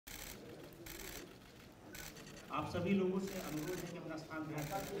आप सभी लोगों से अनुरोध है कि अपना स्थान ग्रहण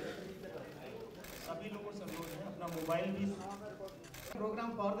करें। सभी लोगों से अनुरोध है अपना मोबाइल भी। Program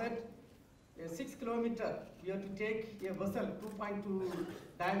for that 6 kilometer we have to take a vessel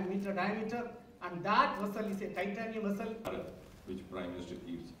 2.2 meter diameter, and that vessel is a titanium vessel. Which Prime Minister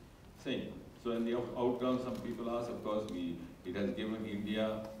keeps saying. So in the outcome, some people ask, of course, it has given India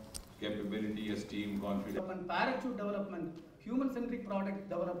capability, esteem, confidence. Parachute development, human-centric product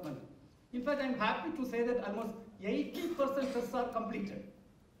development. In fact, I am happy to say that almost 80% tests are completed,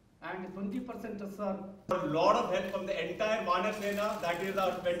 and 20% tests are. A lot of help from the entire Vanar Sena, that is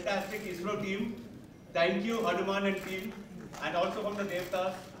our fantastic ISRO team. Thank you, Hanuman and team, and also from the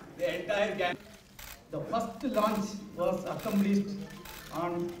Devtas, the entire gang. The first launch was accomplished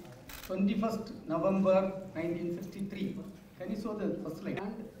on 21st November 1963. Can you show the first slide?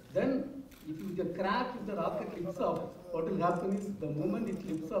 And then, if the crack, if the rocket lifts off, what will happen is the moment it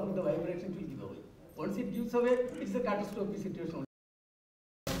lifts off, the vibration will give away. Once it gives away, it's a catastrophic situation.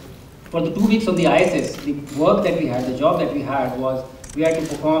 For the 2 weeks on the ISS, the work that we had, the job that we had was we had to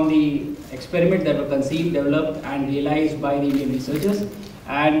perform the experiments that were conceived, developed and realized by the Indian researchers,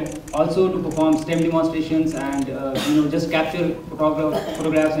 and also to perform STEM demonstrations and just capture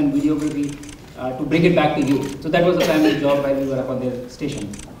photographs and videography to bring it back to you. So that was the primary job while we were up on the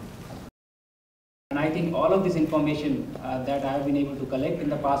station. And I think all of this information that I have been able to collect in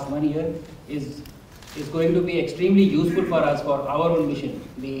the past 1 year is going to be extremely useful for us for our own mission,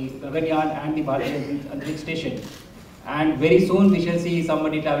 the Gaganyaan and the Bharatiya station. And very soon we shall see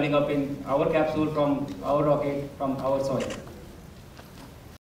somebody traveling up in our capsule from our rocket, from our soil.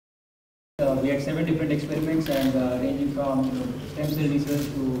 We had 7 different experiments, and ranging from stem cell research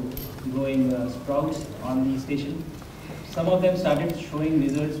to growing sprouts on the station. Some of them started showing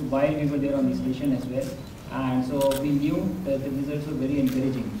results while we were there on the station as well, and so we knew that the results were very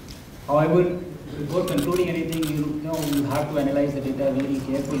encouraging. However, before concluding anything, you have to analyze the data very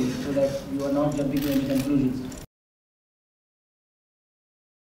carefully so that you are not jumping to any conclusions.